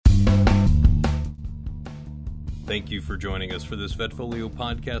Thank you for joining us for this Vetfolio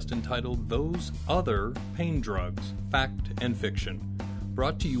podcast entitled Those Other Pain Drugs, Fact and Fiction,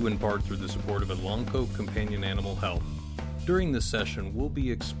 brought to you in part through the support of Elanco Companion Animal Health. During this session, we'll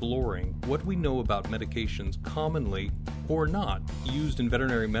be exploring what we know about medications commonly or not used in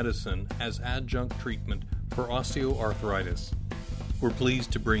veterinary medicine as adjunct treatment for osteoarthritis. We're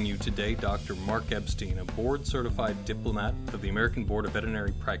pleased to bring you today Dr. Mark Epstein, a board-certified diplomat of the American Board of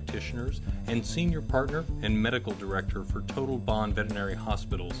Veterinary Practitioners and senior partner and medical director for Total Bond Veterinary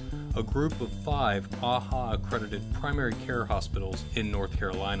Hospitals, a group of 5 AHA-accredited primary care hospitals in North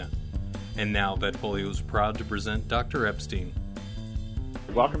Carolina. And now Vetfolio is proud to present Dr. Epstein.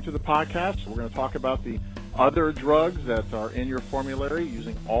 Welcome to the podcast. We're going to talk about the other drugs that are in your formulary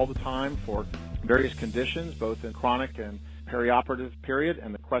using all the time for various conditions, both in chronic and perioperative period.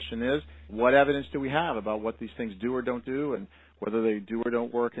 And the question is, what evidence do we have about what these things do or don't do and whether they do or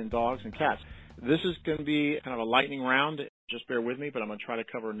don't work in dogs and cats? This is going to be kind of a lightning round. Just bear with me, but I'm going to try to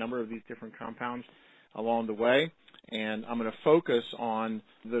cover a number of these different compounds along the way. And I'm going to focus on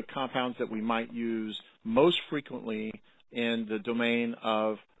the compounds that we might use most frequently in the domain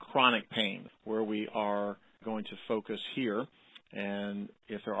of chronic pain, where we are going to focus here. And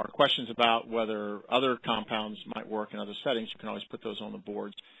if there are questions about whether other compounds might work in other settings, you can always put those on the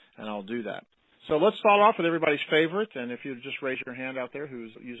boards, and I'll do that. So let's start off with everybody's favorite, and if you just raise your hand out there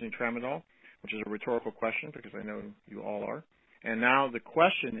who's using tramadol, which is a rhetorical question because I know you all are. And now the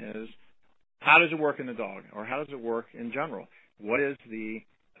question is, how does it work in the dog, or how does it work in general? What is the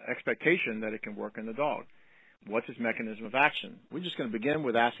expectation that it can work in the dog? What's its mechanism of action? We're just going to begin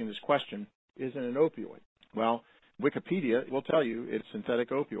with asking this question, is it an opioid? Well, Wikipedia will tell you it's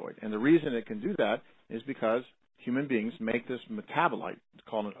synthetic opioid, and the reason it can do that is because human beings make this metabolite. It's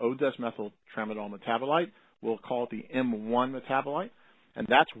called an O-desmethyltramadol metabolite. We'll call it the M1 metabolite, and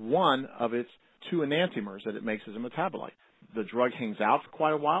that's one of its 2 enantiomers that it makes as a metabolite. The drug hangs out for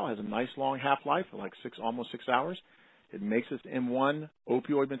quite a while, has a nice long half-life, like almost 6 hours. It makes this M1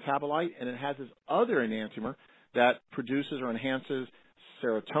 opioid metabolite, and it has this other enantiomer that produces or enhances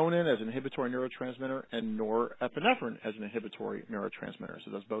serotonin as an inhibitory neurotransmitter and norepinephrine as an inhibitory neurotransmitter.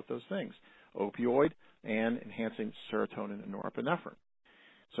 So it does both those things, opioid and enhancing serotonin and norepinephrine.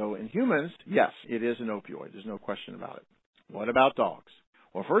 So in humans, yes, it is an opioid. There's no question about it. What about dogs?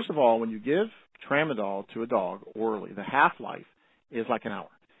 Well, first of all, when you give tramadol to a dog orally, the half-life is like an hour,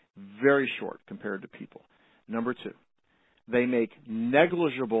 very short compared to people. Number 2, they make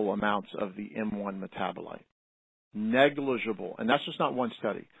negligible amounts of the M1 metabolite. Negligible. And that's just not one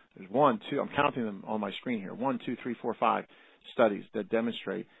study. There's 1, 2, I'm counting them on my screen here, 1, 2, 3, 4, 5 studies that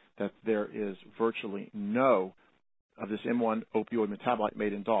demonstrate that there is virtually no of this M1 opioid metabolite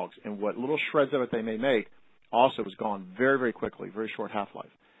made in dogs. And what little shreds of it they may make also is gone very, very quickly, very short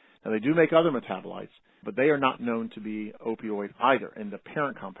half-life. Now, they do make other metabolites, but they are not known to be opioid either, and the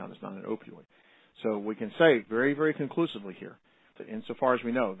parent compound is not an opioid. So we can say very, very conclusively here that insofar as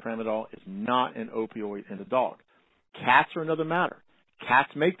we know, tramadol is not an opioid in the dog. Cats are another matter. Cats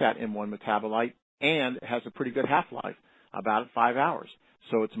make that M1 metabolite, and it has a pretty good half-life, about 5 hours.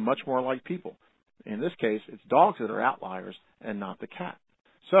 So it's much more like people. In this case, it's dogs that are outliers and not the cat.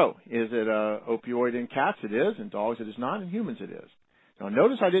 So is it an opioid in cats? It is. In dogs, it is not. In humans, it is. Now,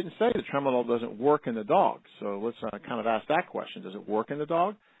 notice I didn't say that tramadol doesn't work in the dog. So let's kind of ask that question. Does it work in the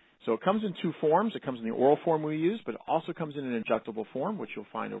dog? So it comes in 2 forms. It comes in the oral form we use, but it also comes in an injectable form, which you'll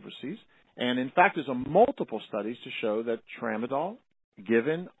find overseas. And, in fact, there's multiple studies to show that tramadol,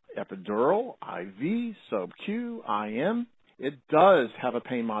 given epidural, IV, sub-Q, IM, it does have a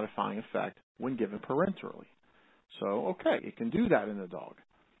pain-modifying effect when given parenterally. So, okay, it can do that in the dog.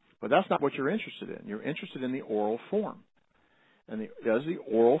 But that's not what you're interested in. You're interested in the oral form. And does the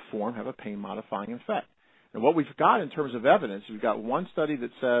oral form have a pain-modifying effect? And what we've got in terms of evidence, we've got one study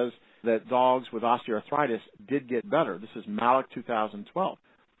that says that dogs with osteoarthritis did get better. This is Malik 2012.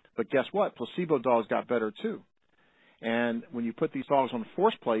 But guess what? Placebo dogs got better too. And when you put these dogs on the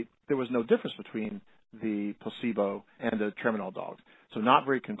force plate, there was no difference between the placebo and the tramadol dogs. So not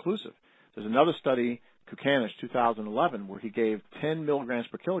very conclusive. There's another study, Kucanish 2011, where he gave 10 milligrams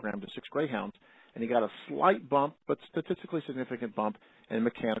per kilogram to 6 greyhounds, and he got a slight bump, but statistically significant bump in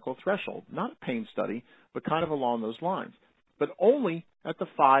mechanical threshold. Not a pain study, but kind of along those lines. But only at the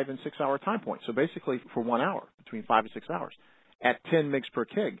 5 and 6 hour time point. So basically for 1 hour, between 5 and 6 hours, at 10 mg per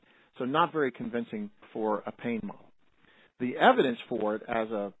kg. So not very convincing for a pain model. The evidence for it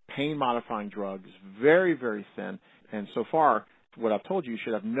as a pain-modifying drug is very, very thin. And so far, what I've told you, you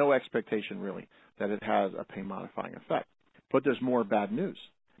should have no expectation, really, that it has a pain-modifying effect. But there's more bad news.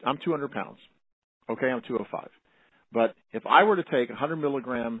 I'm 200 pounds. Okay, I'm 205. But if I were to take 100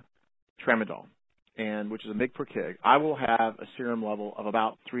 milligram tramadol and which is a mg per kg, I will have a serum level of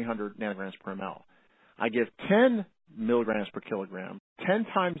about 300 nanograms per ml. I give 10 milligrams per kilogram, 10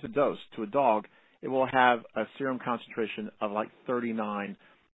 times the dose to a dog, it will have a serum concentration of like 39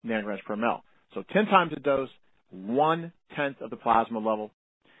 nanograms per ml. So 10 times the dose, 1/10 of the plasma level.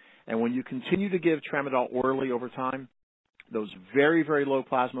 And when you continue to give tramadol orally over time, those very, very low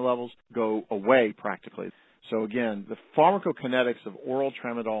plasma levels go away practically. So again, the pharmacokinetics of oral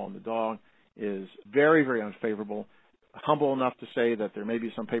tramadol in the dog is very, very unfavorable. Humble enough to say that there may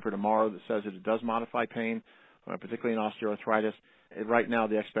be some paper tomorrow that says that it does modify pain, particularly in osteoarthritis. Right now,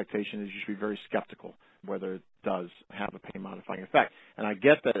 the expectation is you should be very skeptical whether it does have a pain-modifying effect. And I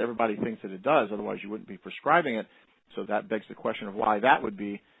get that everybody thinks that it does, otherwise you wouldn't be prescribing it. So that begs the question of why that would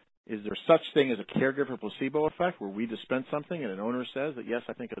be. Is there such thing as a caregiver placebo effect where we dispense something and an owner says that, yes,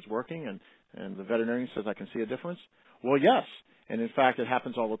 I think it's working, and the veterinarian says I can see a difference? Well, yes. And in fact, it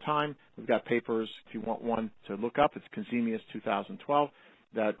happens all the time. We've got papers, if you want one to look up, it's Consemius 2012,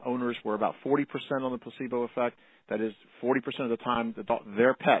 that owners were about 40% on the placebo effect. That is 40% of the time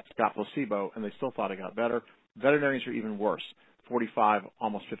their pets got placebo and they still thought it got better. Veterinarians are even worse, 45,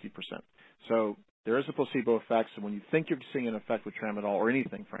 almost 50%. So there is a placebo effect. So when you think you're seeing an effect with tramadol or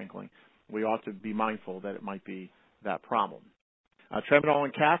anything, frankly, we ought to be mindful that it might be that problem. Tramadol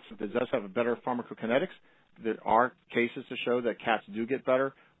in cats, it does have a better pharmacokinetics. There are cases to show that cats do get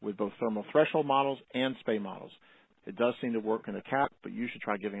better with both thermal threshold models and spay models. It does seem to work in a cat, but you should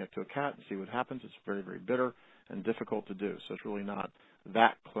try giving it to a cat and see what happens. It's very, very bitter and difficult to do, so it's really not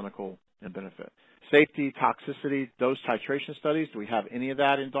that clinical in benefit. Safety, toxicity, dose titration studies, do we have any of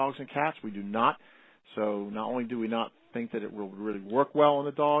that in dogs and cats? We do not. So not only do we not think that it will really work well in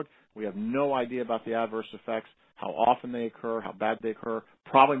the dog, we have no idea about the adverse effects, how often they occur, how bad they occur,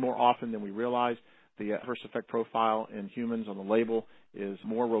 probably more often than we realize. The adverse effect profile in humans on the label is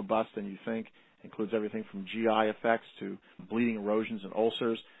more robust than you think. It includes everything from GI effects to bleeding, erosions, and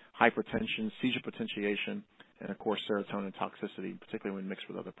ulcers, hypertension, seizure potentiation, and, of course, serotonin toxicity, particularly when mixed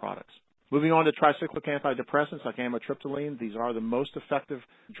with other products. Moving on to tricyclic antidepressants like amitriptyline, these are the most effective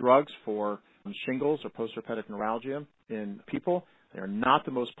drugs for shingles or postherpetic neuralgia in people. They are not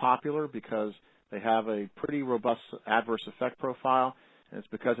the most popular because they have a pretty robust adverse effect profile, and it's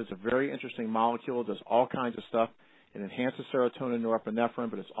because it's a very interesting molecule. It does all kinds of stuff. It enhances serotonin,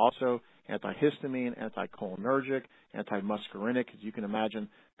 norepinephrine, but it's also antihistamine, anticholinergic, antimuscarinic. As you can imagine,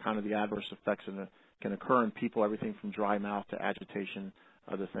 kind of the adverse effects can occur in people, everything from dry mouth to agitation,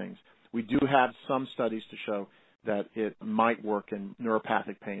 other things. We do have some studies to show that it might work in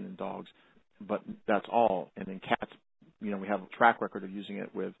neuropathic pain in dogs, but that's all. And in cats, we have a track record of using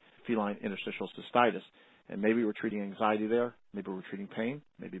it with feline interstitial cystitis. And maybe we're treating anxiety there, maybe we're treating pain,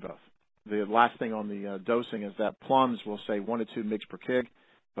 maybe both. The last thing on the dosing is that plums will say 1 to 2 mg per kg,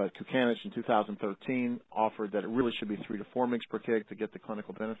 but Kukanich in 2013 offered that it really should be 3 to 4 mg per kg to get the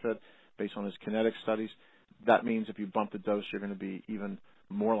clinical benefit based on his kinetic studies. That means if you bump the dose, you're going to be even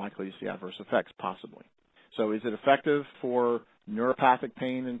more likely to see adverse effects, possibly. So is it effective for neuropathic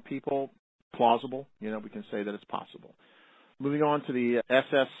pain in people? Plausible. We can say that it's possible. Moving on to the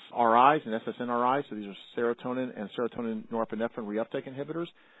SSRIs and SSNRIs. So these are serotonin and serotonin norepinephrine reuptake inhibitors.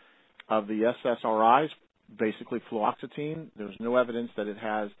 Of the SSRIs, basically fluoxetine, there's no evidence that it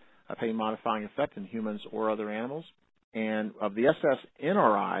has a pain-modifying effect in humans or other animals. And of the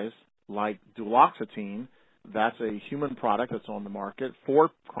SSNRIs, like duloxetine, that's a human product that's on the market for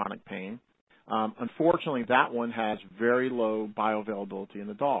chronic pain. Unfortunately, that one has very low bioavailability in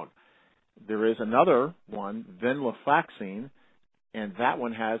the dog. There is another one, venlafaxine, and that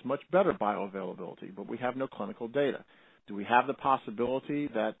one has much better bioavailability, but we have no clinical data. Do we have the possibility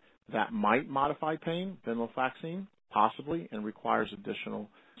that might modify pain, venlafaxine? Possibly, and requires additional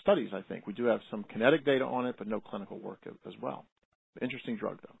studies, I think. We do have some kinetic data on it, but no clinical work as well. Interesting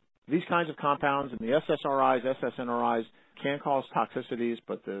drug, though. These kinds of compounds in the SSRIs, SSNRIs can cause toxicities,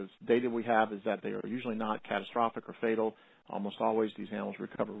 but the data we have is that they are usually not catastrophic or fatal. Almost always these animals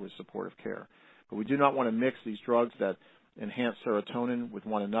recover with supportive care. But we do not want to mix these drugs that enhance serotonin with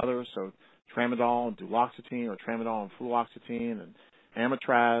one another, so tramadol and duloxetine or tramadol and fluoxetine and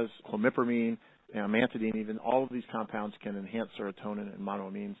amitraz, clomipramine, amantadine, even all of these compounds can enhance serotonin and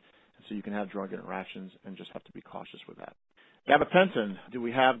monoamines, and so you can have drug interactions and just have to be cautious with that. Gabapentin, do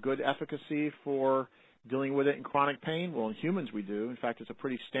we have good efficacy for dealing with it in chronic pain? Well, in humans we do. In fact, it's a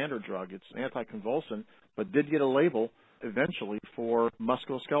pretty standard drug. It's an anticonvulsant, but did get a label eventually for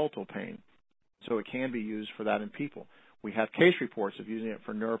musculoskeletal pain. So it can be used for that in people. We have case reports of using it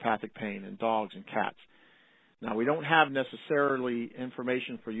for neuropathic pain in dogs and cats. Now, we don't have necessarily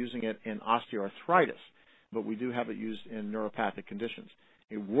information for using it in osteoarthritis, but we do have it used in neuropathic conditions.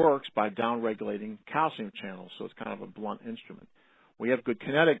 It works by downregulating calcium channels, so it's kind of a blunt instrument. We have good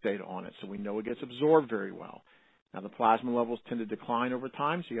kinetic data on it, so we know it gets absorbed very well. Now, the plasma levels tend to decline over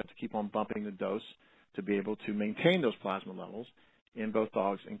time, so you have to keep on bumping the dose to be able to maintain those plasma levels in both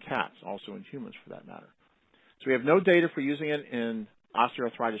dogs and cats, also in humans for that matter. So we have no data for using it in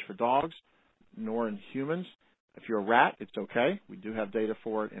osteoarthritis for dogs, nor in humans. If you're a rat, it's okay. We do have data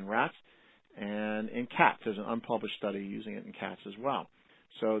for it in rats. And in cats, there's an unpublished study using it in cats as well.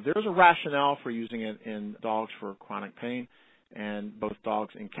 So there's a rationale for using it in dogs for chronic pain, and both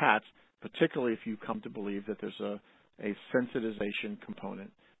dogs and cats, particularly if you come to believe that there's a sensitization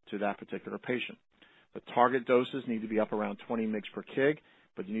component to that particular patient. The target doses need to be up around 20 mg per kg,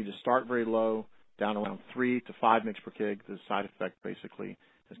 but you need to start very low, down around 3 to 5 mg per kg. The side effect basically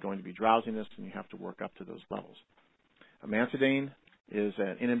is going to be drowsiness, and you have to work up to those levels. Amantadine is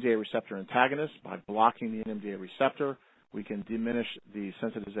an NMDA receptor antagonist. By blocking the NMDA receptor, we can diminish the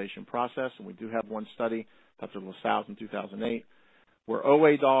sensitization process, and we do have one study, Dr. LaSalle's in 2008, where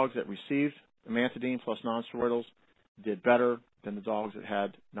OA dogs that received amantadine plus nonsteroidals did better than the dogs that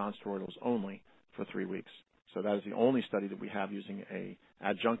had nonsteroidals only for 3 weeks. So that is the only study that we have using an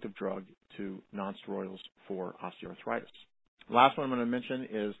adjunctive drug to nonsteroidals for osteoarthritis. The last one I'm going to mention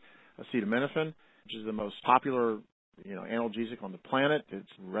is acetaminophen, which is the most popular analgesic on the planet. It's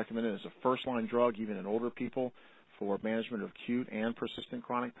recommended as a first-line drug, even in older people, for management of acute and persistent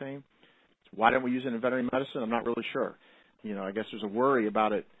chronic pain. Why don't we use it in veterinary medicine? I'm not really sure. I guess there's a worry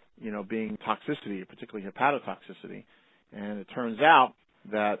about it, being toxicity, particularly hepatotoxicity. And it turns out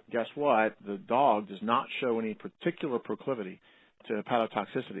that, guess what, the dog does not show any particular proclivity to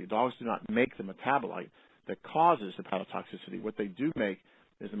hepatotoxicity. Dogs do not make the metabolite that causes hepatotoxicity. What they do make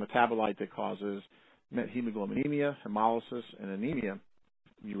is the metabolite that causes hemoglobinemia, hemolysis, and anemia.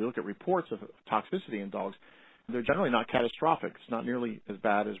 You look at reports of toxicity in dogs, they're generally not catastrophic. It's not nearly as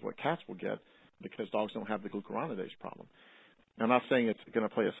bad as what cats will get because dogs don't have the glucuronidase problem. Now, I'm not saying it's going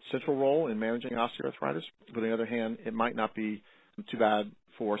to play a central role in managing osteoarthritis, but on the other hand, it might not be too bad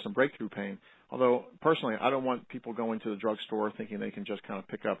for some breakthrough pain. Although, personally, I don't want people going to the drugstore thinking they can just kind of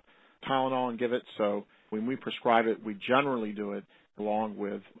pick up Tylenol and give it. So when we prescribe it, we generally do it along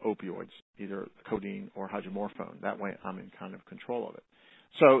with opioids, either codeine or hydromorphone. That way I'm in kind of control of it.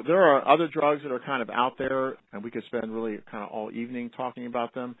 So there are other drugs that are kind of out there, and we could spend really kind of all evening talking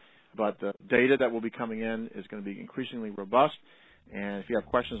about them. But the data that will be coming in is going to be increasingly robust. And if you have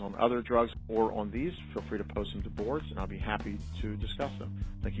questions on other drugs or on these, feel free to post them to boards, and I'll be happy to discuss them.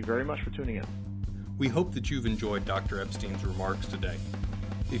 Thank you very much for tuning in. We hope that you've enjoyed Dr. Epstein's remarks today.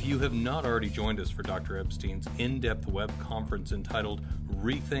 If you have not already joined us for Dr. Epstein's in-depth web conference entitled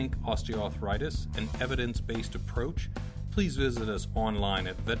Rethink Osteoarthritis, an Evidence-Based Approach, please visit us online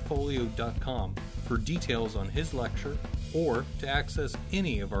at vetfolio.com for details on his lecture or to access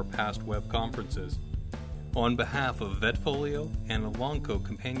any of our past web conferences. On behalf of Vetfolio and Elanco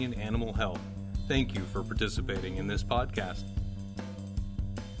Companion Animal Health, thank you for participating in this podcast.